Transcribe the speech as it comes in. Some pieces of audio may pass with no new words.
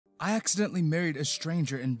I accidentally married a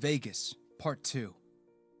stranger in Vegas, Part 2.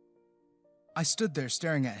 I stood there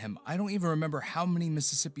staring at him. I don't even remember how many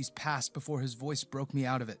Mississippis passed before his voice broke me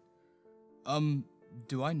out of it.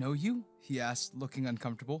 Do I know you? He asked, looking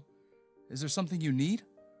uncomfortable. Is there something you need?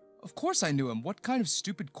 Of course I knew him. What kind of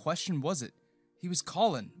stupid question was it? He was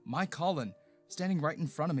Colin, my Colin, standing right in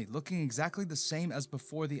front of me, looking exactly the same as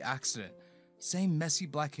before the accident. Same messy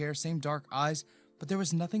black hair, same dark eyes, but there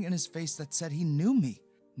was nothing in his face that said he knew me.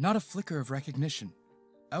 Not a flicker of recognition.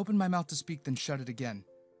 I opened my mouth to speak, then shut it again.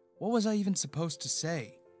 What was I even supposed to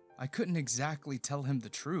say? I couldn't exactly tell him the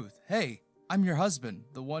truth. Hey, I'm your husband,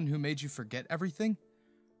 the one who made you forget everything?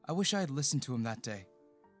 I wish I had listened to him that day.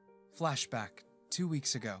 Flashback, 2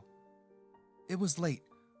 weeks ago. It was late,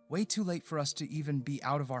 way too late for us to even be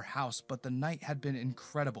out of our house, but the night had been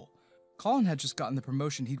incredible. Colin had just gotten the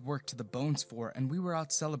promotion he'd worked to the bones for, and we were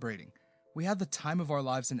out celebrating. We had the time of our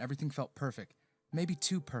lives and everything felt perfect. Maybe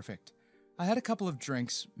too perfect. I had a couple of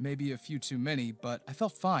drinks, maybe a few too many, but I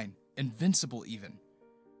felt fine. Invincible even.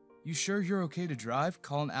 You sure you're okay to drive?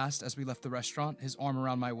 Colin asked as we left the restaurant, his arm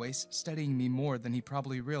around my waist, steadying me more than he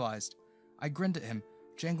probably realized. I grinned at him,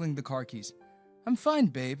 jangling the car keys. I'm fine,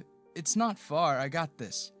 babe. It's not far, I got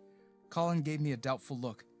this. Colin gave me a doubtful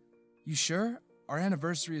look. You sure? Our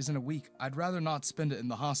anniversary is in a week. I'd rather not spend it in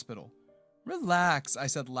the hospital. Relax, I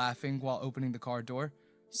said, laughing while opening the car door.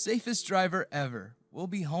 Safest driver ever. We'll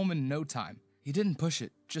be home in no time. He didn't push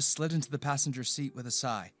it, just slid into the passenger seat with a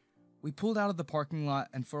sigh. We pulled out of the parking lot,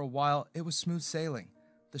 and for a while, it was smooth sailing.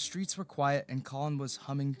 The streets were quiet, and Colin was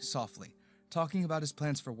humming softly, talking about his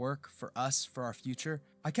plans for work, for us, for our future.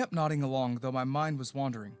 I kept nodding along, though my mind was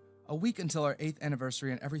wandering. A week until our 8th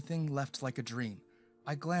anniversary, and everything left like a dream.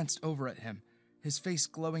 I glanced over at him, his face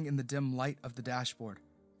glowing in the dim light of the dashboard.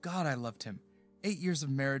 God, I loved him. 8 years of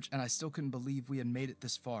marriage, and I still couldn't believe we had made it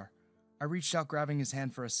this far. I reached out, grabbing his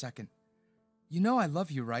hand for a second. You know I love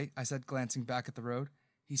you, right? I said, glancing back at the road.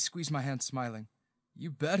 He squeezed my hand, smiling. You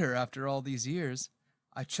better, after all these years.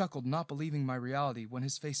 I chuckled, not believing my reality, when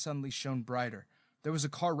his face suddenly shone brighter. There was a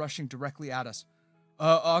car rushing directly at us.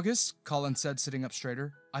 August? Colin said, sitting up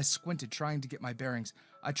straighter. I squinted, trying to get my bearings.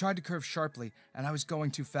 I tried to curve sharply, and I was going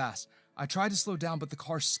too fast. I tried to slow down, but the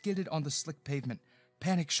car skidded on the slick pavement.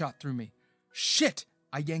 Panic shot through me. Shit!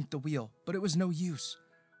 I yanked the wheel, but it was no use.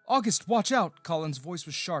 August, watch out! Colin's voice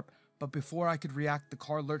was sharp, but before I could react, the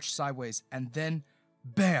car lurched sideways, and then,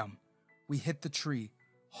 bam! We hit the tree.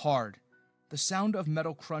 Hard. The sound of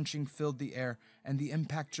metal crunching filled the air, and the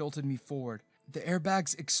impact jolted me forward. The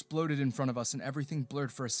airbags exploded in front of us, and everything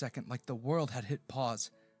blurred for a second, like the world had hit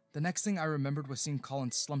pause. The next thing I remembered was seeing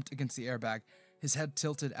Colin slumped against the airbag, his head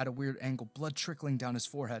tilted at a weird angle, blood trickling down his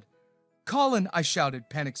forehead. Colin! I shouted,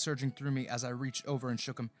 panic surging through me as I reached over and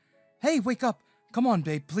shook him. Hey, wake up! Come on,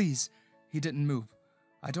 babe, please. He didn't move.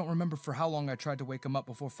 I don't remember for how long I tried to wake him up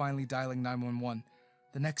before finally dialing 911.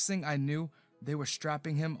 The next thing I knew, they were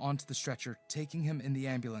strapping him onto the stretcher, taking him in the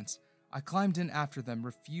ambulance. I climbed in after them,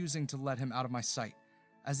 refusing to let him out of my sight.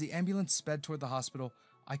 As the ambulance sped toward the hospital,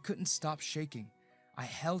 I couldn't stop shaking. I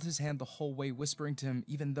held his hand the whole way, whispering to him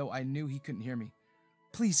even though I knew he couldn't hear me.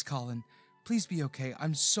 Please, Colin. Please be okay.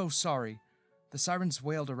 I'm so sorry. The sirens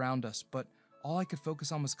wailed around us, but all I could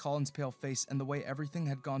focus on was Colin's pale face and the way everything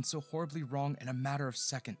had gone so horribly wrong in a matter of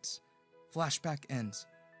seconds. Flashback ends.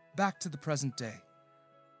 Back to the present day.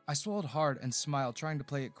 I swallowed hard and smiled, trying to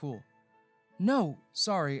play it cool. No,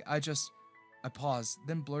 sorry, I paused,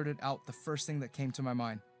 then blurted out the first thing that came to my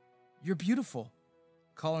mind. You're beautiful.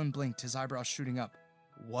 Colin blinked, his eyebrows shooting up.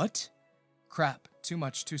 What? Crap, too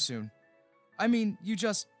much, too soon. I mean, you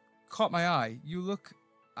just caught my eye. You look,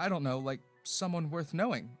 I don't know, like someone worth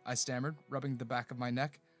knowing, I stammered, rubbing the back of my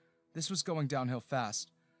neck. This was going downhill fast.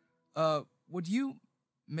 Would you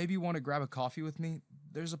maybe want to grab a coffee with me?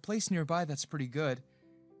 There's a place nearby that's pretty good.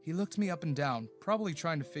 He looked me up and down, probably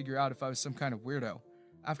trying to figure out if I was some kind of weirdo.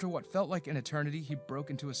 After what felt like an eternity, he broke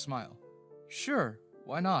into a smile. Sure,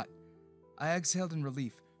 why not? I exhaled in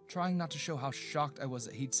relief, trying not to show how shocked I was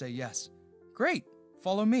that he'd say yes. Great,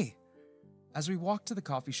 follow me. As we walked to the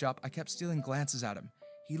coffee shop, I kept stealing glances at him.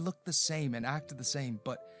 He looked the same and acted the same,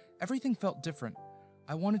 but everything felt different.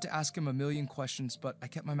 I wanted to ask him a million questions, but I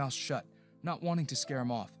kept my mouth shut, not wanting to scare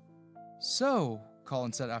him off. So,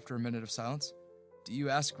 Colin said after a minute of silence, do you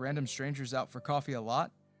ask random strangers out for coffee a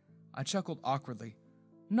lot? I chuckled awkwardly.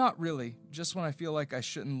 Not really, just when I feel like I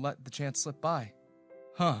shouldn't let the chance slip by.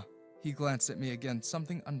 Huh, he glanced at me again,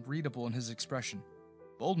 something unreadable in his expression.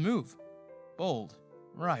 Bold move. Bold.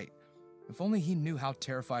 Right. If only he knew how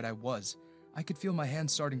terrified I was. I could feel my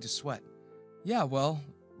hands starting to sweat. Yeah, well,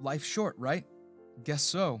 life's short, right? Guess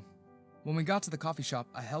so. When we got to the coffee shop,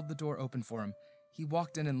 I held the door open for him. He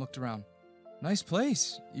walked in and looked around. Nice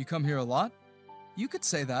place. You come here a lot? You could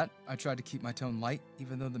say that. I tried to keep my tone light,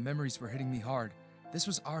 even though the memories were hitting me hard. This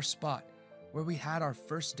was our spot, where we had our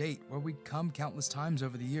first date, where we'd come countless times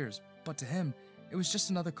over the years, but to him, it was just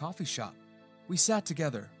another coffee shop. We sat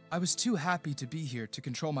together. I was too happy to be here to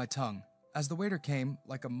control my tongue. As the waiter came,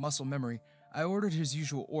 like a muscle memory, I ordered his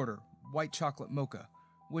usual order, white chocolate mocha,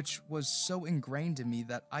 which was so ingrained in me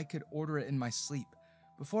that I could order it in my sleep.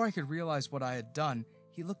 Before I could realize what I had done,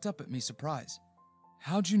 he looked up at me surprised.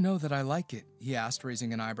 How'd you know that I like it? He asked,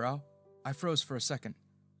 raising an eyebrow. I froze for a second.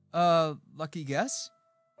 Lucky guess?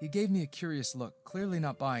 He gave me a curious look, clearly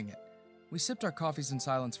not buying it. We sipped our coffees in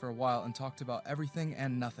silence for a while and talked about everything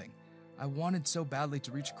and nothing. I wanted so badly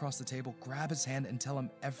to reach across the table, grab his hand, and tell him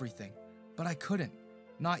everything. But I couldn't.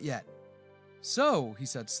 Not yet. So, he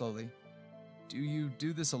said slowly, do you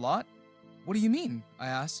do this a lot? What do you mean? I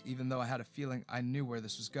asked, even though I had a feeling I knew where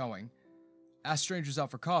this was going. Ask strangers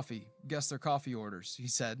out for coffee, guess their coffee orders, he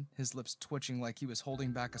said, his lips twitching like he was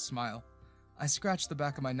holding back a smile. I scratched the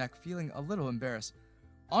back of my neck, feeling a little embarrassed.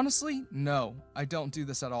 Honestly, no, I don't do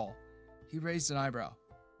this at all. He raised an eyebrow.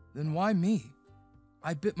 Then why me?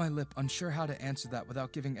 I bit my lip, unsure how to answer that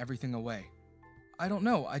without giving everything away. I don't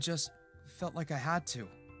know, I just felt like I had to.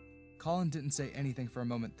 Colin didn't say anything for a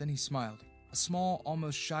moment, then he smiled. A small,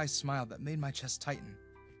 almost shy smile that made my chest tighten.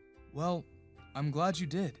 Well, I'm glad you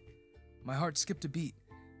did. My heart skipped a beat.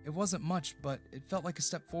 It wasn't much, but it felt like a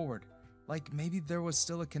step forward. Like maybe there was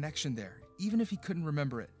still a connection there, even if he couldn't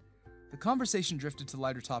remember it. The conversation drifted to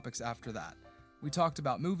lighter topics after that. We talked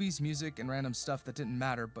about movies, music, and random stuff that didn't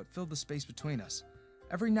matter but filled the space between us.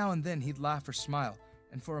 Every now and then he'd laugh or smile,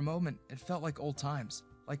 and for a moment it felt like old times,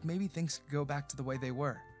 like maybe things could go back to the way they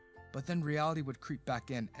were. But then reality would creep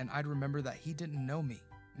back in, and I'd remember that he didn't know me.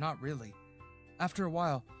 Not really. After a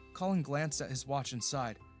while, Colin glanced at his watch and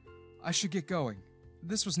sighed. I should get going.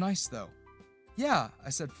 This was nice, though. Yeah, I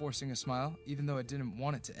said, forcing a smile, even though I didn't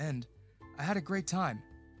want it to end. I had a great time.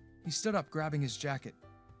 He stood up, grabbing his jacket.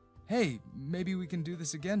 Hey, maybe we can do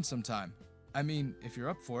this again sometime. I mean, if you're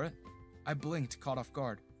up for it. I blinked, caught off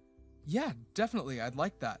guard. Yeah, definitely, I'd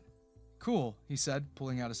like that. Cool, he said,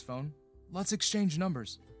 pulling out his phone. Let's exchange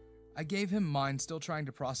numbers. I gave him mine, still trying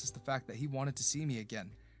to process the fact that he wanted to see me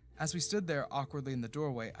again. As we stood there awkwardly in the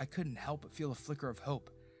doorway, I couldn't help but feel a flicker of hope.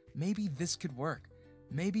 Maybe this could work.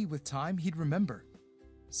 Maybe with time, he'd remember.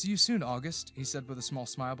 See you soon, August, he said with a small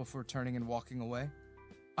smile before turning and walking away.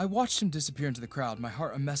 I watched him disappear into the crowd, my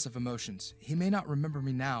heart a mess of emotions. He may not remember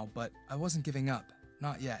me now, but I wasn't giving up.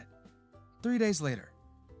 Not yet. 3 days later.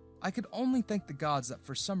 I could only thank the gods that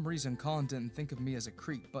for some reason Colin didn't think of me as a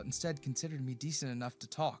creep, but instead considered me decent enough to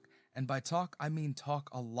talk. And by talk, I mean talk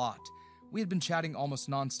a lot. We had been chatting almost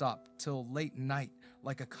non-stop, till late night,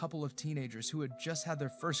 like a couple of teenagers who had just had their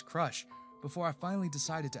first crush, before I finally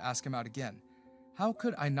decided to ask him out again. How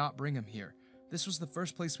could I not bring him here? This was the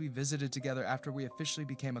first place we visited together after we officially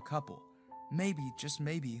became a couple. Maybe, just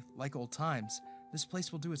maybe, like old times, this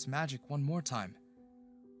place will do its magic one more time.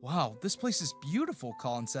 Wow, this place is beautiful,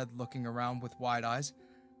 Colin said, looking around with wide eyes.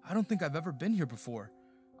 I don't think I've ever been here before.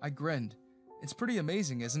 I grinned. It's pretty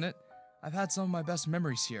amazing, isn't it? I've had some of my best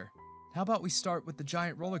memories here. How about we start with the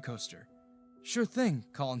giant roller coaster? Sure thing,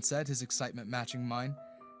 Colin said, his excitement matching mine.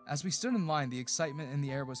 As we stood in line, the excitement in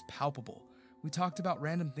the air was palpable. We talked about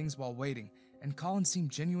random things while waiting, and Colin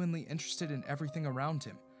seemed genuinely interested in everything around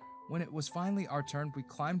him. When it was finally our turn, we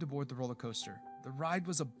climbed aboard the roller coaster. The ride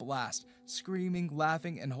was a blast, screaming,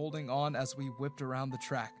 laughing, and holding on as we whipped around the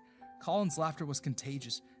track. Colin's laughter was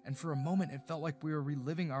contagious, and for a moment it felt like we were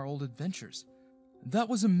reliving our old adventures. That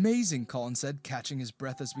was amazing, Colin said, catching his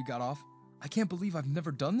breath as we got off. I can't believe I've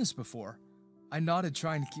never done this before. I nodded,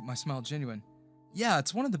 trying to keep my smile genuine. Yeah,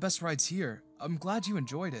 it's one of the best rides here. I'm glad you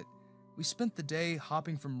enjoyed it. We spent the day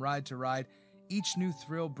hopping from ride to ride, each new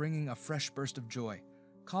thrill bringing a fresh burst of joy.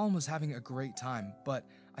 Colin was having a great time, but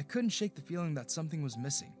I couldn't shake the feeling that something was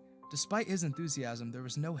missing. Despite his enthusiasm, there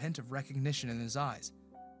was no hint of recognition in his eyes.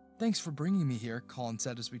 Thanks for bringing me here, Colin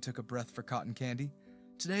said as we took a breath for cotton candy.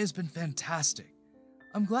 Today has been fantastic.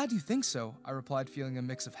 I'm glad you think so, I replied, feeling a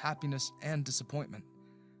mix of happiness and disappointment.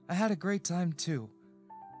 I had a great time too.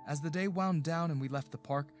 As the day wound down and we left the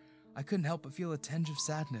park, I couldn't help but feel a tinge of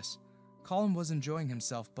sadness. Colin was enjoying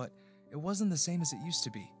himself, but it wasn't the same as it used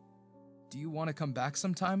to be. Do you want to come back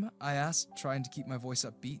sometime? I asked, trying to keep my voice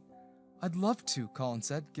upbeat. I'd love to, Colin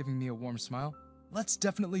said, giving me a warm smile. Let's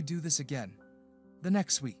definitely do this again. The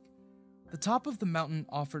next week. The top of the mountain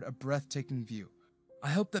offered a breathtaking view. I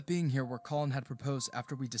hoped that being here where Colin had proposed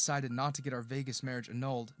after we decided not to get our Vegas marriage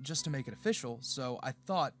annulled just to make it official, so I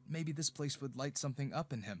thought maybe this place would light something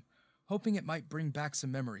up in him, hoping it might bring back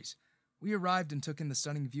some memories. We arrived and took in the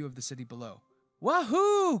stunning view of the city below.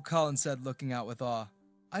 "Wahoo!" Colin said, looking out with awe.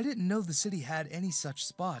 "I didn't know the city had any such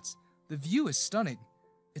spots. The view is stunning."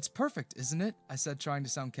 "It's perfect, isn't it?" I said, trying to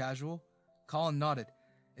sound casual. Colin nodded.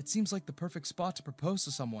 "It seems like the perfect spot to propose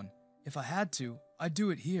to someone. If I had to, I'd do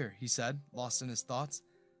it here," he said, lost in his thoughts.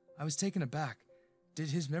 I was taken aback. Did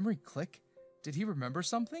his memory click? Did he remember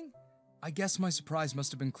something? I guess my surprise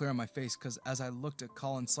must have been clear on my face, because as I looked at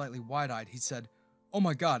Colin slightly wide-eyed, he said, "Oh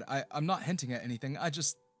my god, I'm not hinting at anything. I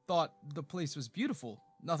just thought the place was beautiful.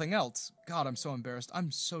 Nothing else. God, I'm so embarrassed.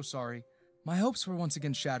 I'm so sorry." My hopes were once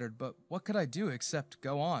again shattered, but what could I do except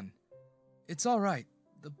go on? "It's all right.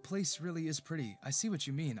 The place really is pretty. I see what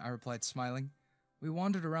you mean," I replied, smiling. We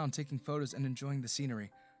wandered around taking photos and enjoying the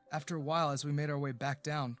scenery. After a while, as we made our way back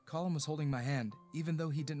down, Colin was holding my hand. Even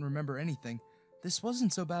though he didn't remember anything, this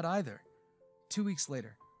wasn't so bad either. 2 weeks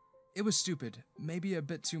later. It was stupid, maybe a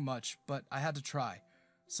bit too much, but I had to try.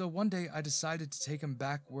 So one day I decided to take him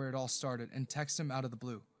back where it all started and text him out of the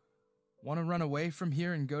blue. "Want to run away from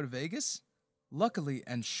here and go to Vegas?" Luckily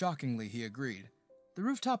and shockingly, he agreed. The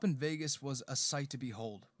rooftop in Vegas was a sight to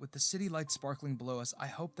behold. With the city lights sparkling below us, I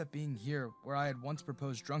hoped that being here, where I had once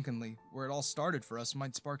proposed drunkenly, where it all started for us,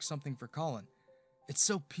 might spark something for Colin. "It's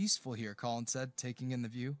so peaceful here," Colin said, taking in the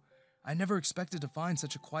view. "I never expected to find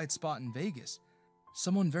such a quiet spot in Vegas.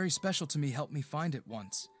 Someone very special to me helped me find it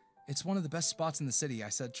once. It's one of the best spots in the city," I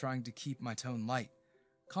said, trying to keep my tone light.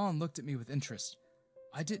 Colin looked at me with interest.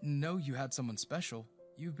 "I didn't know you had someone special.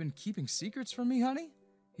 You've been keeping secrets from me, honey?"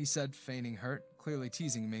 he said, feigning hurt, clearly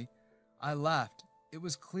teasing me. I laughed. It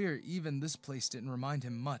was clear even this place didn't remind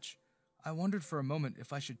him much. I wondered for a moment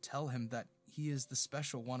if I should tell him that he is the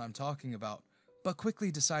special one I'm talking about, but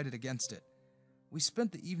quickly decided against it. We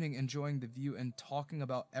spent the evening enjoying the view and talking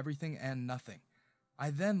about everything and nothing. I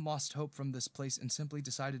then lost hope from this place and simply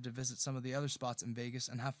decided to visit some of the other spots in Vegas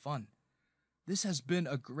and have fun. "This has been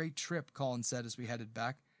a great trip," Colin said as we headed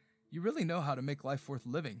back. "You really know how to make life worth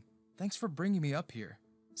living. Thanks for bringing me up here.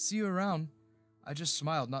 See you around." I just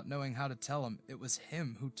smiled, not knowing how to tell him it was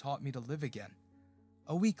him who taught me to live again.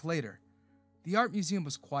 A week later. The art museum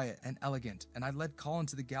was quiet and elegant, and I led Colin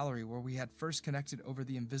to the gallery where we had first connected over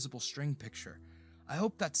the invisible string picture. I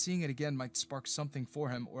hoped that seeing it again might spark something for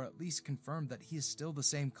him, or at least confirm that he is still the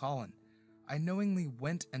same Colin. I knowingly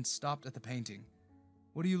went and stopped at the painting.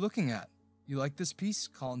 "What are you looking at? You like this piece?"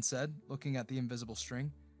 Colin said, looking at the invisible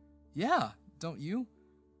string. "Yeah, don't you?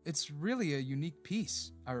 It's really a unique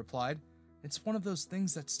piece," I replied. "It's one of those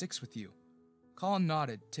things that sticks with you." Colin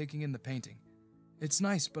nodded, taking in the painting. "It's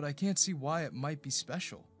nice, but I can't see why it might be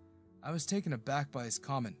special." I was taken aback by his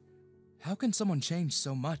comment. How can someone change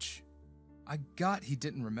so much? I got he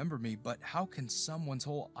didn't remember me, but how can someone's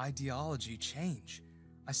whole ideology change?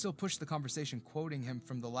 I still pushed the conversation, quoting him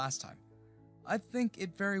from the last time. "I think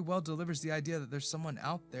it very well delivers the idea that there's someone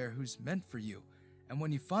out there who's meant for you, and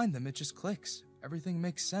when you find them, it just clicks. Everything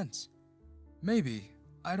makes sense." "Maybe.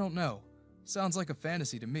 I don't know. Sounds like a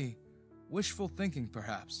fantasy to me. Wishful thinking,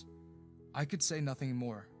 perhaps." I could say nothing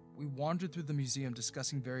more. We wandered through the museum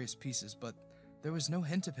discussing various pieces, but there was no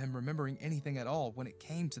hint of him remembering anything at all when it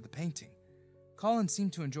came to the painting. Colin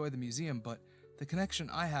seemed to enjoy the museum, but the connection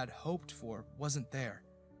I had hoped for wasn't there.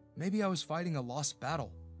 Maybe I was fighting a lost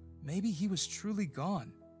battle. Maybe he was truly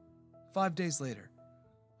gone. 5 days later.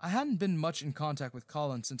 I hadn't been much in contact with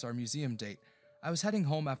Colin since our museum date. I was heading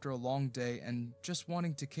home after a long day and just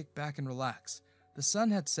wanting to kick back and relax. The sun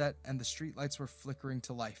had set and the streetlights were flickering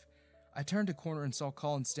to life. I turned a corner and saw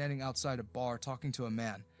Colin standing outside a bar talking to a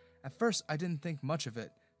man. At first, I didn't think much of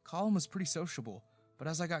it. Colin was pretty sociable, but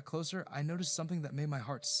as I got closer, I noticed something that made my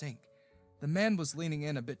heart sink. The man was leaning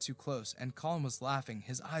in a bit too close, and Colin was laughing,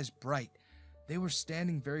 his eyes bright. They were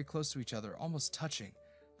standing very close to each other, almost touching.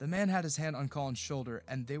 The man had his hand on Colin's shoulder,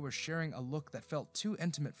 and they were sharing a look that felt too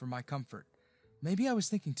intimate for my comfort. Maybe I was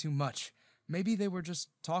thinking too much. Maybe they were just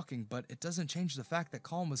talking, but it doesn't change the fact that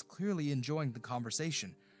Colin was clearly enjoying the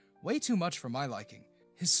conversation. Way too much for my liking.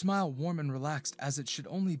 His smile warm and relaxed as it should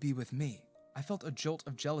only be with me. I felt a jolt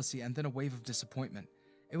of jealousy and then a wave of disappointment.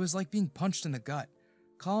 It was like being punched in the gut.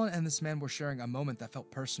 Colin and this man were sharing a moment that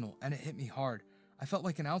felt personal, and it hit me hard. I felt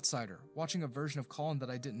like an outsider, watching a version of Colin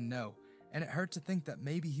that I didn't know, and it hurt to think that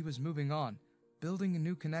maybe he was moving on, building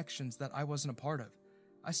new connections that I wasn't a part of.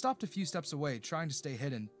 I stopped a few steps away, trying to stay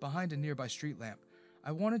hidden, behind a nearby street lamp.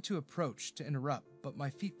 I wanted to approach, to interrupt, but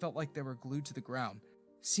my feet felt like they were glued to the ground.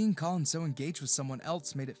 Seeing Colin so engaged with someone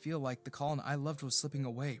else made it feel like the Colin I loved was slipping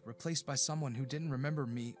away, replaced by someone who didn't remember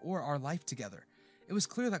me or our life together. It was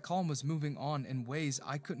clear that Colin was moving on in ways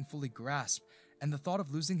I couldn't fully grasp, and the thought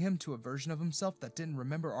of losing him to a version of himself that didn't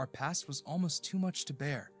remember our past was almost too much to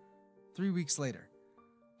bear. 3 weeks later.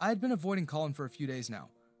 I had been avoiding Colin for a few days now.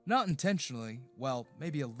 Not intentionally, well,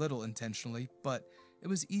 maybe a little intentionally, but it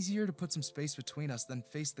was easier to put some space between us than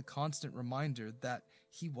face the constant reminder that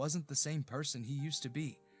he wasn't the same person he used to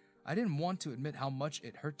be. I didn't want to admit how much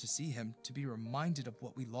it hurt to see him, to be reminded of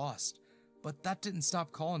what we lost, but that didn't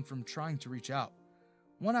stop Colin from trying to reach out.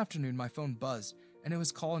 One afternoon, my phone buzzed, and it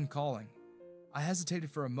was Colin calling. I hesitated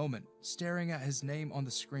for a moment, staring at his name on the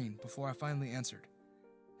screen before I finally answered.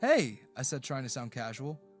 "Hey," I said, trying to sound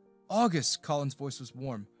casual. "August," Colin's voice was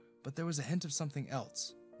warm, but there was a hint of something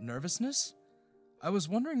else. Nervousness? "I was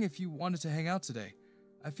wondering if you wanted to hang out today.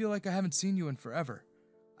 I feel like I haven't seen you in forever."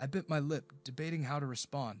 I bit my lip, debating how to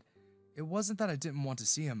respond. It wasn't that I didn't want to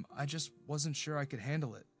see him, I just wasn't sure I could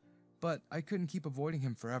handle it. But I couldn't keep avoiding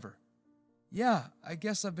him forever. "Yeah, I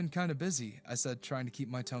guess I've been kinda busy," I said, trying to keep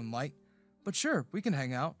my tone light. "But sure, we can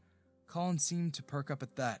hang out." Colin seemed to perk up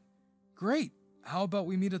at that. "Great! How about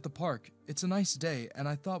we meet at the park? It's a nice day, and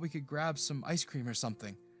I thought we could grab some ice cream or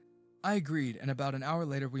something." I agreed, and about an hour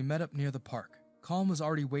later we met up near the park. Colin was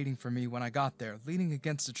already waiting for me when I got there, leaning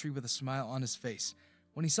against a tree with a smile on his face.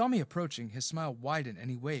 When he saw me approaching, his smile widened and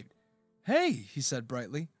he waved. "Hey," he said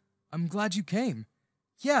brightly. "I'm glad you came."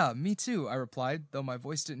 "Yeah, me too," I replied, though my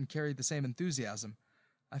voice didn't carry the same enthusiasm.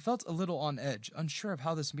 I felt a little on edge, unsure of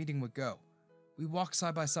how this meeting would go. We walked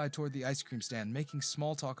side by side toward the ice cream stand, making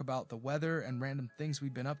small talk about the weather and random things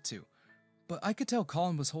we'd been up to. But I could tell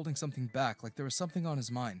Colin was holding something back, like there was something on his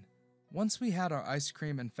mind. Once we had our ice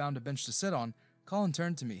cream and found a bench to sit on, Colin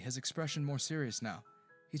turned to me, his expression more serious now.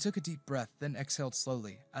 He took a deep breath, then exhaled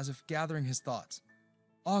slowly, as if gathering his thoughts.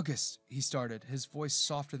 "August," he started, his voice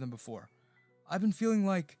softer than before. "I've been feeling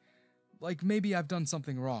like maybe I've done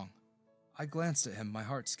something wrong." I glanced at him, my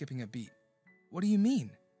heart skipping a beat. "What do you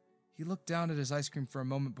mean?" He looked down at his ice cream for a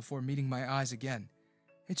moment before meeting my eyes again.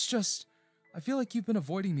 "It's just, I feel like you've been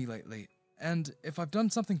avoiding me lately, and if I've done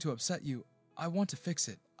something to upset you, I want to fix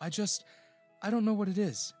it. I don't know what it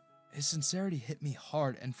is." His sincerity hit me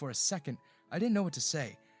hard, and for a second, I didn't know what to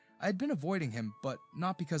say. I had been avoiding him, but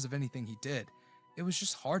not because of anything he did. It was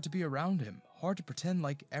just hard to be around him, hard to pretend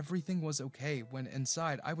like everything was okay when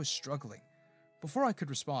inside I was struggling. Before I could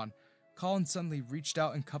respond, Colin suddenly reached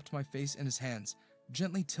out and cupped my face in his hands,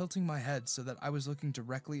 gently tilting my head so that I was looking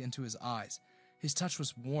directly into his eyes. His touch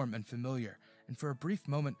was warm and familiar, and for a brief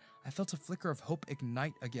moment, I felt a flicker of hope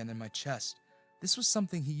ignite again in my chest. This was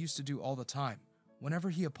something he used to do all the time, whenever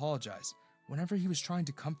he apologized, whenever he was trying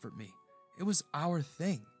to comfort me. It was our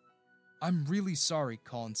thing. "I'm really sorry,"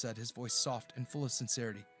 Colin said, his voice soft and full of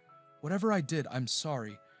sincerity. "Whatever I did, I'm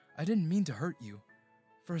sorry. I didn't mean to hurt you."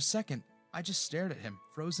 For a second, I just stared at him,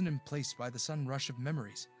 frozen in place by the sudden rush of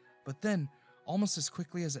memories. But then, almost as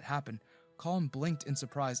quickly as it happened, Colin blinked in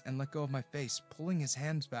surprise and let go of my face, pulling his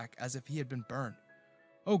hands back as if he had been burned.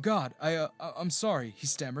 "Oh God, I'm sorry," he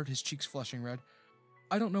stammered, his cheeks flushing red.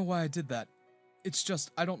 "I don't know why I did that. It's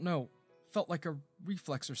just, I don't know. Felt like a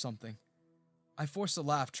reflex or something." I forced a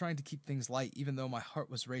laugh, trying to keep things light even though my heart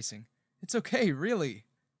was racing. "It's okay, really."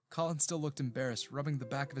 Colin still looked embarrassed, rubbing the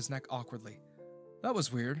back of his neck awkwardly. "That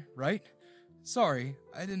was weird, right? Sorry,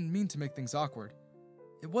 I didn't mean to make things awkward."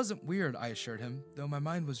 It wasn't weird, I assured him, though my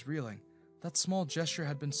mind was reeling. That small gesture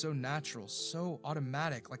had been so natural, so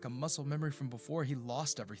automatic, like a muscle memory from before he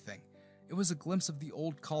lost everything. It was a glimpse of the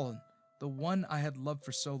old Colin, the one I had loved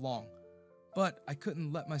for so long. But I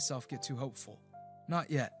couldn't let myself get too hopeful. Not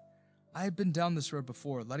yet. I had been down this road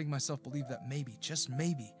before, letting myself believe that maybe, just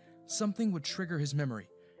maybe, something would trigger his memory,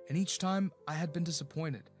 and each time I had been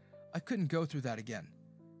disappointed. I couldn't go through that again.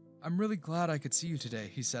 "I'm really glad I could see you today,"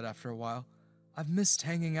 he said after a while. "I've missed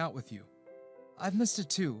hanging out with you." "I've missed it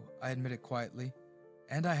too," I admitted quietly.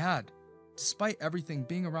 And I had. Despite everything,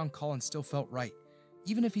 being around Colin still felt right.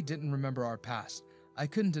 Even if he didn't remember our past, I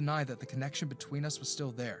couldn't deny that the connection between us was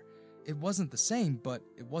still there. It wasn't the same, but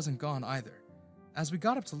it wasn't gone either. As we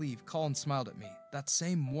got up to leave, Colin smiled at me, that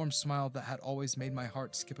same warm smile that had always made my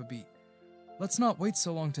heart skip a beat. "Let's not wait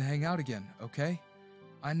so long to hang out again, okay?"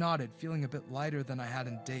 I nodded, feeling a bit lighter than I had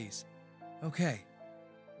in days. "Okay."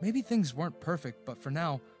 Maybe things weren't perfect, but for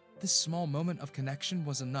now, this small moment of connection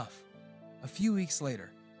was enough. A few weeks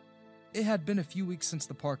later. It had been a few weeks since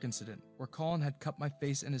the park incident, where Colin had cupped my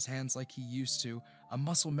face in his hands like he used to, a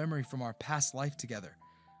muscle memory from our past life together.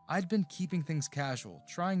 I'd been keeping things casual,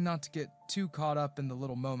 trying not to get too caught up in the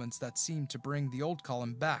little moments that seemed to bring the old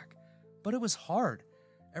Colin back. But it was hard.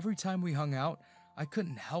 Every time we hung out, I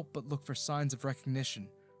couldn't help but look for signs of recognition,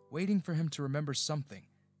 waiting for him to remember something,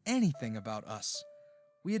 anything about us.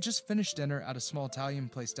 We had just finished dinner at a small Italian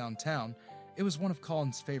place downtown. It was one of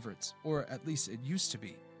Colin's favorites, or at least it used to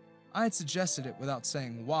be. I had suggested it without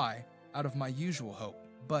saying why, out of my usual hope,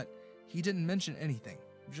 but he didn't mention anything,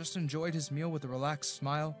 just enjoyed his meal with a relaxed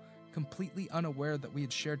smile, completely unaware that we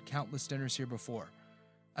had shared countless dinners here before.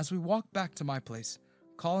 As we walked back to my place,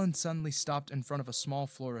 Colin suddenly stopped in front of a small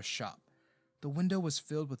florist shop. The window was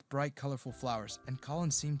filled with bright, colorful flowers, and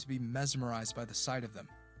Colin seemed to be mesmerized by the sight of them.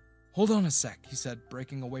 "Hold on a sec," he said,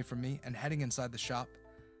 breaking away from me and heading inside the shop.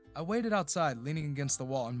 I waited outside, leaning against the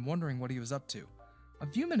wall and wondering what he was up to. A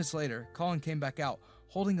few minutes later, Colin came back out,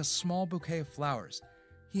 holding a small bouquet of flowers.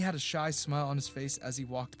 He had a shy smile on his face as he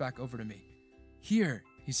walked back over to me. "Here,"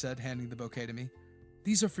 he said, handing the bouquet to me.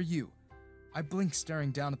 "These are for you." I blinked,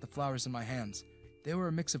 staring down at the flowers in my hands. They were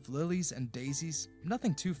a mix of lilies and daisies,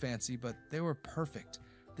 nothing too fancy, but they were perfect.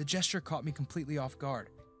 The gesture caught me completely off guard.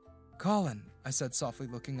 "Colin," I said softly,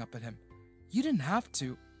 looking up at him. "You didn't have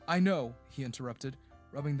to." "I know," he interrupted,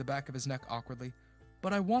 rubbing the back of his neck awkwardly,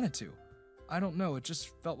 "but I wanted to. I don't know, it just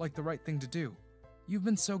felt like the right thing to do. You've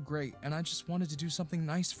been so great, and I just wanted to do something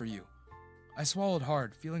nice for you." I swallowed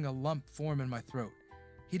hard, feeling a lump form in my throat.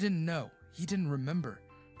 He didn't know, he didn't remember,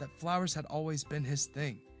 that flowers had always been his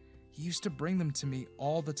thing. He used to bring them to me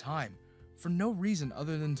all the time, for no reason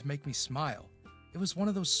other than to make me smile. It was one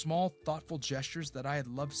of those small, thoughtful gestures that I had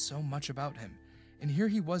loved so much about him, and here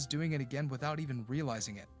he was doing it again without even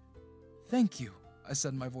realizing it. "Thank you," I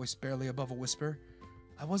said, my voice barely above a whisper.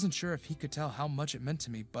 I wasn't sure if he could tell how much it meant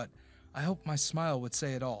to me, but I hoped my smile would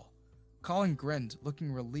say it all. Colin grinned,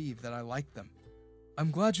 looking relieved that I liked them.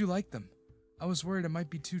 "I'm glad you liked them. I was worried it might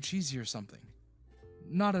be too cheesy or something."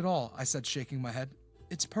 "Not at all," I said, shaking my head.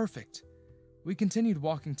 "It's perfect." We continued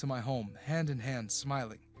walking to my home, hand in hand,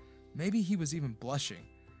 smiling. Maybe he was even blushing.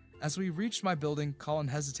 As we reached my building, Colin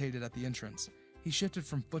hesitated at the entrance. He shifted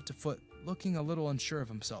from foot to foot, looking a little unsure of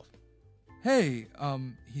himself. "Hey,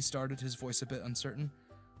 he started, his voice a bit uncertain.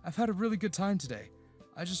 "I've had a really good time today.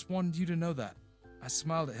 I just wanted you to know that." I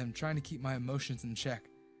smiled at him, trying to keep my emotions in check.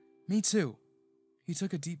 "Me too." He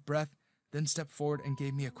took a deep breath, then stepped forward and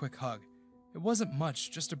gave me a quick hug. It wasn't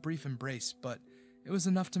much, just a brief embrace, but it was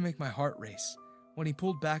enough to make my heart race. When he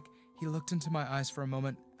pulled back, he looked into my eyes for a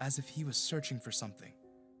moment, as if he was searching for something.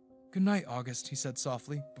 "Good night, August," he said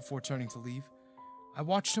softly, before turning to leave. I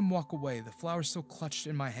watched him walk away, the flowers still clutched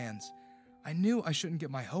in my hands. I knew I shouldn't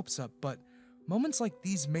get my hopes up, but moments like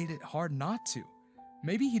these made it hard not to.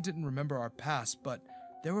 Maybe he didn't remember our past, but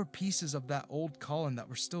there were pieces of that old Colin that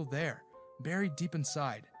were still there, buried deep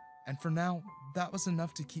inside, and for now, that was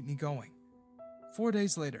enough to keep me going. 4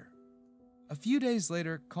 days later. A few days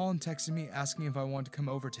later, Colin texted me asking if I wanted to come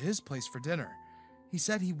over to his place for dinner. He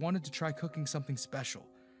said he wanted to try cooking something special,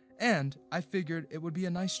 and I figured it would be a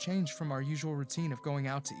nice change from our usual routine of going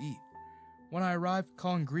out to eat. When I arrived,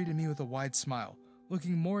 Colin greeted me with a wide smile,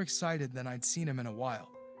 looking more excited than I'd seen him in a while.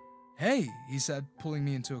 "Hey," he said, pulling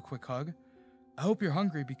me into a quick hug. "I hope you're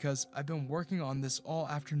hungry because I've been working on this all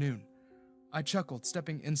afternoon." I chuckled,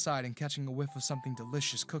 stepping inside and catching a whiff of something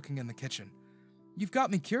delicious cooking in the kitchen. "You've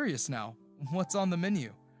got me curious now. What's on the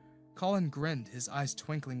menu?" Colin grinned, his eyes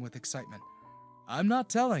twinkling with excitement. "I'm not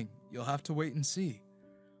telling. You'll have to wait and see."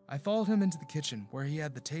 I followed him into the kitchen, where he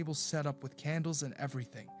had the table set up with candles and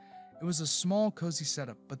everything. It was a small, cozy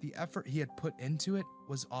setup, but the effort he had put into it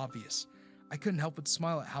was obvious. I couldn't help but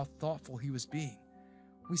smile at how thoughtful he was being.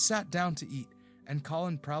 We sat down to eat, and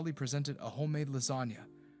Colin proudly presented a homemade lasagna.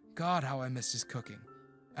 God, how I missed his cooking.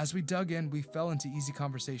 As we dug in, we fell into easy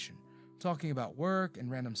conversation, talking about work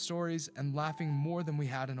and random stories and laughing more than we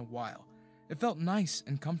had in a while. It felt nice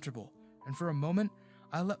and comfortable, and for a moment,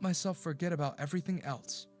 I let myself forget about everything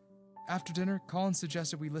else. After dinner, Colin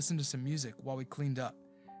suggested we listen to some music while we cleaned up.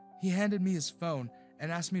 He handed me his phone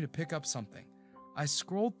and asked me to pick up something. I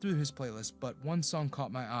scrolled through his playlist, but one song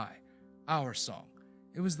caught my eye. Our song.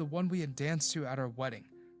 It was the one we had danced to at our wedding,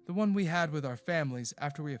 the one we had with our families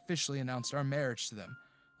after we officially announced our marriage to them.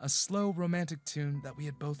 A slow, romantic tune that we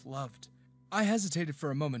had both loved. I hesitated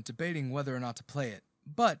for a moment, debating whether or not to play it,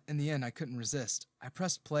 but in the end I couldn't resist. I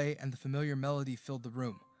pressed play and the familiar melody filled the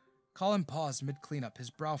room. Colin paused mid-cleanup, his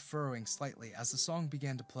brow furrowing slightly as the song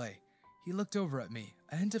began to play. He looked over at me,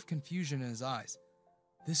 a hint of confusion in his eyes.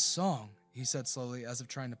 "This song," he said slowly as if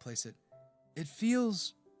trying to place it, "it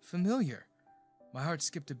feels familiar." My heart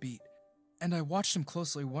skipped a beat, and I watched him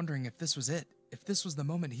closely, wondering if this was it, if this was the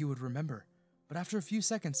moment he would remember. But after a few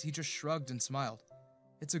seconds, he just shrugged and smiled.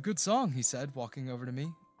 "It's a good song," he said, walking over to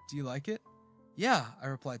me. "Do you like it?" "Yeah," I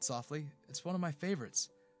replied softly. "It's one of my favorites."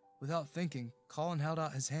 Without thinking, Colin held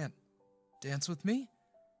out his hand. "Dance with me?"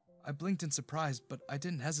 I blinked in surprise, but I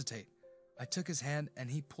didn't hesitate. I took his hand and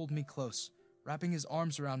he pulled me close, wrapping his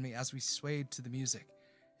arms around me as we swayed to the music.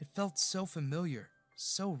 It felt so familiar,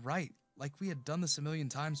 so right, like we had done this a million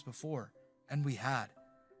times before, and we had.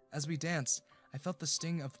 As we danced, I felt the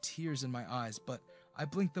sting of tears in my eyes, but I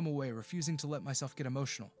blinked them away, refusing to let myself get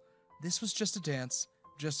emotional. This was just a dance,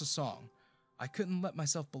 just a song. I couldn't let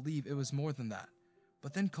myself believe it was more than that.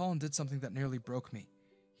 But then Colin did something that nearly broke me.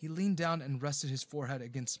 He leaned down and rested his forehead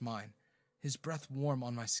against mine, his breath warm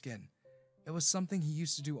on my skin. It was something he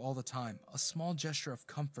used to do all the time, a small gesture of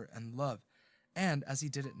comfort and love, and as he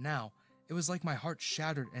did it now, it was like my heart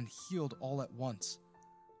shattered and healed all at once.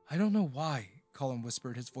 I don't know why, Colin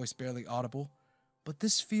whispered, his voice barely audible, but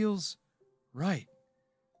this feels right.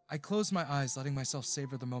 I closed my eyes, letting myself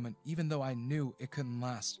savor the moment, even though I knew it couldn't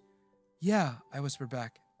last. Yeah, I whispered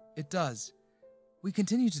back, it does. We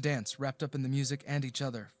continued to dance, wrapped up in the music and each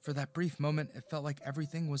other. For that brief moment, it felt like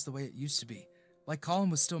everything was the way it used to be, like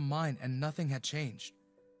Colin was still mine and nothing had changed.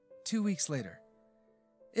 2 weeks later.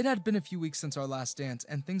 It had been a few weeks since our last dance,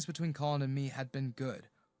 and things between Colin and me had been good,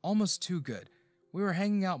 almost too good. We were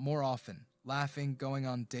hanging out more often, laughing, going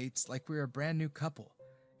on dates like we were a brand new couple.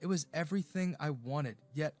 It was everything I wanted,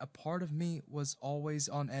 yet a part of me was always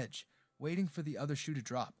on edge, waiting for the other shoe to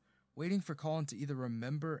drop, waiting for Colin to either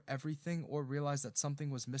remember everything or realize that something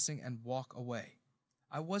was missing and walk away.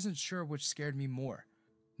 I wasn't sure which scared me more.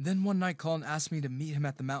 Then one night Colin asked me to meet him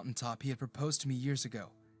at the mountaintop he had proposed to me years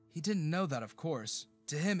ago. He didn't know that, of course.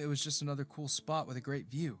 To him, it was just another cool spot with a great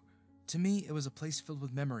view. To me, it was a place filled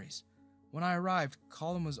with memories. When I arrived,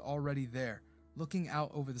 Colin was already there, looking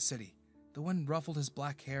out over the city. The wind ruffled his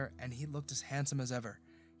black hair, and he looked as handsome as ever.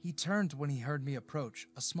 He turned when he heard me approach,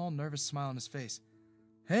 a small nervous smile on his face.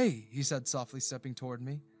 Hey, he said softly, stepping toward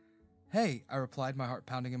me. Hey, I replied, my heart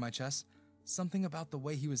pounding in my chest. Something about the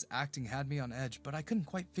way he was acting had me on edge, but I couldn't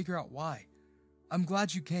quite figure out why. I'm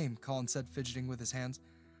glad you came, Colin said, fidgeting with his hands.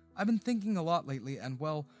 I've been thinking a lot lately, and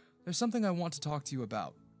well, there's something I want to talk to you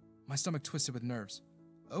about. My stomach twisted with nerves.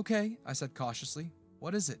 Okay, I said cautiously.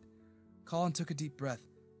 What is it? Colin took a deep breath,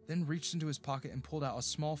 then reached into his pocket and pulled out a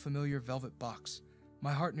small, familiar velvet box.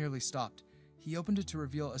 My heart nearly stopped. He opened it to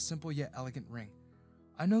reveal a simple yet elegant ring.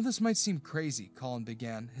 I know this might seem crazy, Colin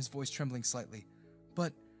began, his voice trembling slightly,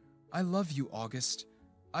 but I love you, August.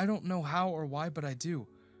 I don't know how or why, but I do.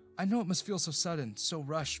 I know it must feel so sudden, so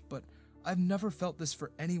rushed, but I've never felt this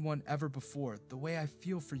for anyone ever before, the way I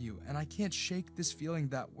feel for you, and I can't shake this feeling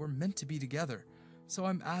that we're meant to be together. So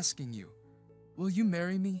I'm asking you, will you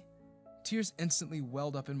marry me? Tears instantly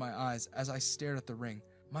welled up in my eyes as I stared at the ring.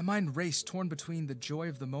 My mind raced, torn between the joy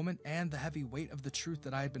of the moment and the heavy weight of the truth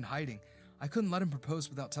that I had been hiding. I couldn't let him propose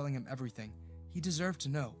without telling him everything. He deserved to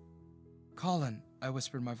know. Colin, I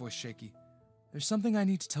whispered, my voice shaky. There's something I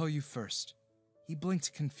need to tell you first. He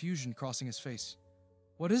blinked, confusion crossing his face.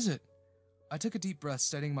 What is it? I took a deep breath,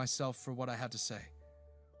 steadying myself for what I had to say.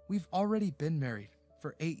 We've already been married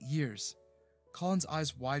for 8 years. Colin's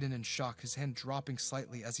eyes widened in shock, his hand dropping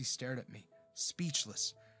slightly as he stared at me,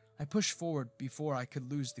 speechless. I pushed forward before I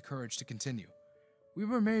could lose the courage to continue. We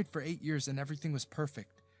were married for 8 years and everything was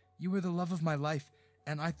perfect. You were the love of my life,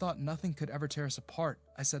 and I thought nothing could ever tear us apart,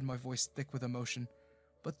 I said, my voice thick with emotion.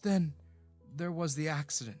 But then, there was the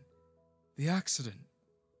accident. The accident.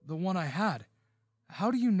 The one I had.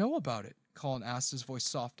 How do you know about it? Colin asked, his voice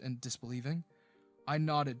soft and disbelieving. I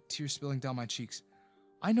nodded, tears spilling down my cheeks.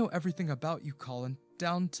 I know everything about you, Colin,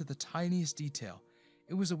 down to the tiniest detail.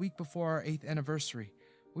 It was a week before our 8th anniversary.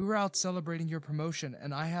 We were out celebrating your promotion,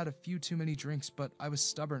 and I had a few too many drinks, but I was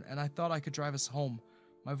stubborn, and I thought I could drive us home.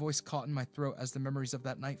 My voice caught in my throat as the memories of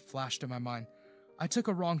that night flashed in my mind. I took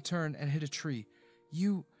a wrong turn and hit a tree.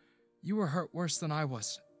 You were hurt worse than I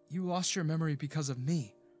was. You lost your memory because of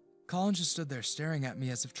me. Colin just stood there staring at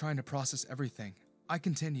me as if trying to process everything. I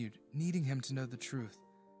continued, needing him to know the truth.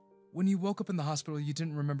 When you woke up in the hospital, you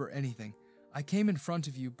didn't remember anything. I came in front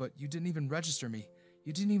of you, but you didn't even register me.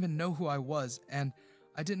 You didn't even know who I was, and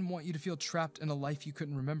I didn't want you to feel trapped in a life you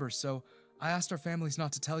couldn't remember, so I asked our families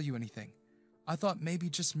not to tell you anything. I thought maybe,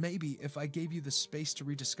 just maybe, if I gave you the space to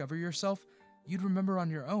rediscover yourself, you'd remember on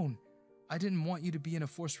your own. I didn't want you to be in a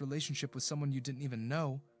forced relationship with someone you didn't even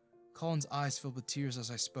know. Colin's eyes filled with tears as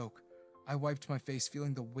I spoke. I wiped my face,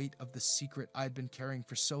 feeling the weight of the secret I had been carrying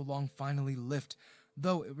for so long finally lift,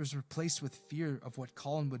 though it was replaced with fear of what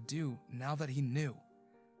Colin would do now that he knew.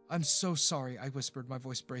 I'm so sorry, I whispered, my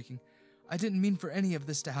voice breaking. I didn't mean for any of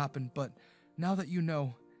this to happen, but now that you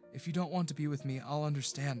know, if you don't want to be with me, I'll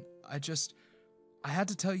understand. I had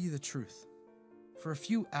to tell you the truth. For a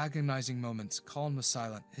few agonizing moments, Colin was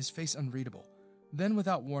silent, his face unreadable. Then,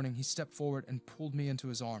 without warning, he stepped forward and pulled me into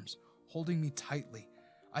his arms, holding me tightly.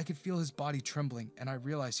 I could feel his body trembling, and I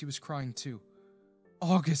realized he was crying too.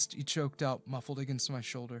 August, he choked out, muffled against my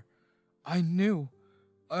shoulder. I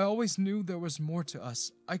always knew there was more to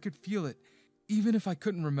us. I could feel it, even if I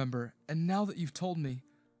couldn't remember, and now that you've told me,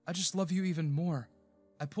 I just love you even more.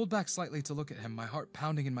 I pulled back slightly to look at him, my heart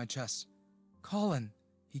pounding in my chest. Colin!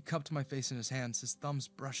 He cupped my face in his hands, his thumbs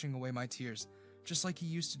brushing away my tears, just like he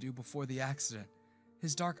used to do before the accident.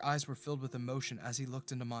 His dark eyes were filled with emotion as he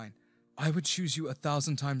looked into mine. I would choose you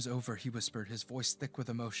 1,000 times over, he whispered, his voice thick with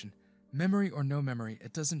emotion. Memory or no memory,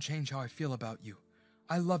 it doesn't change how I feel about you.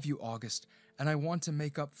 I love you, August, and I want to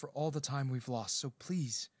make up for all the time we've lost, so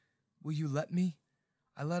please, will you let me?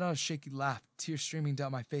 I let out a shaky laugh, tears streaming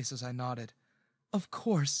down my face as I nodded. Of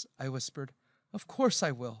course, I whispered. Of course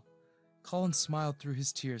I will. Colin smiled through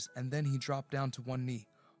his tears, and then he dropped down to one knee,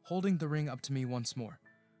 holding the ring up to me once more.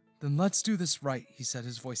 Then let's do this right, he said,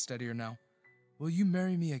 his voice steadier now. Will you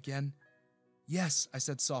marry me again? Yes, I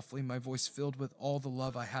said softly, my voice filled with all the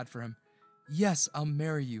love I had for him. Yes, I'll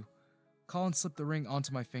marry you. Colin slipped the ring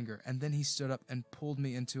onto my finger, and then he stood up and pulled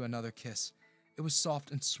me into another kiss. It was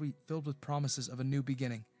soft and sweet, filled with promises of a new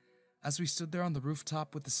beginning. As we stood there on the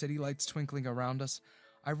rooftop with the city lights twinkling around us,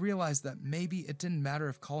 I realized that maybe it didn't matter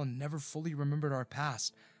if Colin never fully remembered our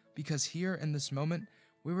past, because here in this moment,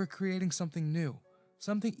 we were creating something new,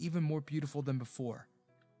 something even more beautiful than before.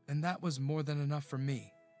 And that was more than enough for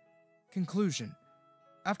me. Conclusion.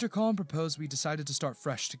 After Colin proposed, we decided to start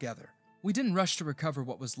fresh together. We didn't rush to recover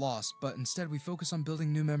what was lost, but instead we focused on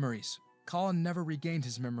building new memories. Colin never regained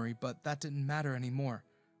his memory, but that didn't matter anymore.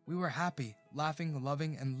 We were happy, laughing,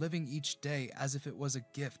 loving, and living each day as if it was a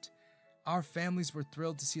gift. Our families were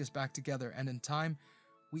thrilled to see us back together, and in time,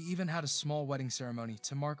 we even had a small wedding ceremony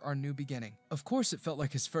to mark our new beginning. Of course, it felt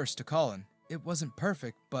like his first to Colin. It wasn't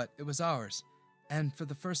perfect, but it was ours. And for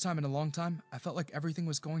the first time in a long time, I felt like everything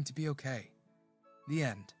was going to be okay. The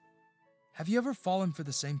end. Have you ever fallen for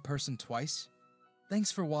the same person twice?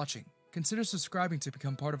 Thanks for watching. Consider subscribing to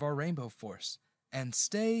become part of our Rainbow Force. And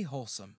stay wholesome.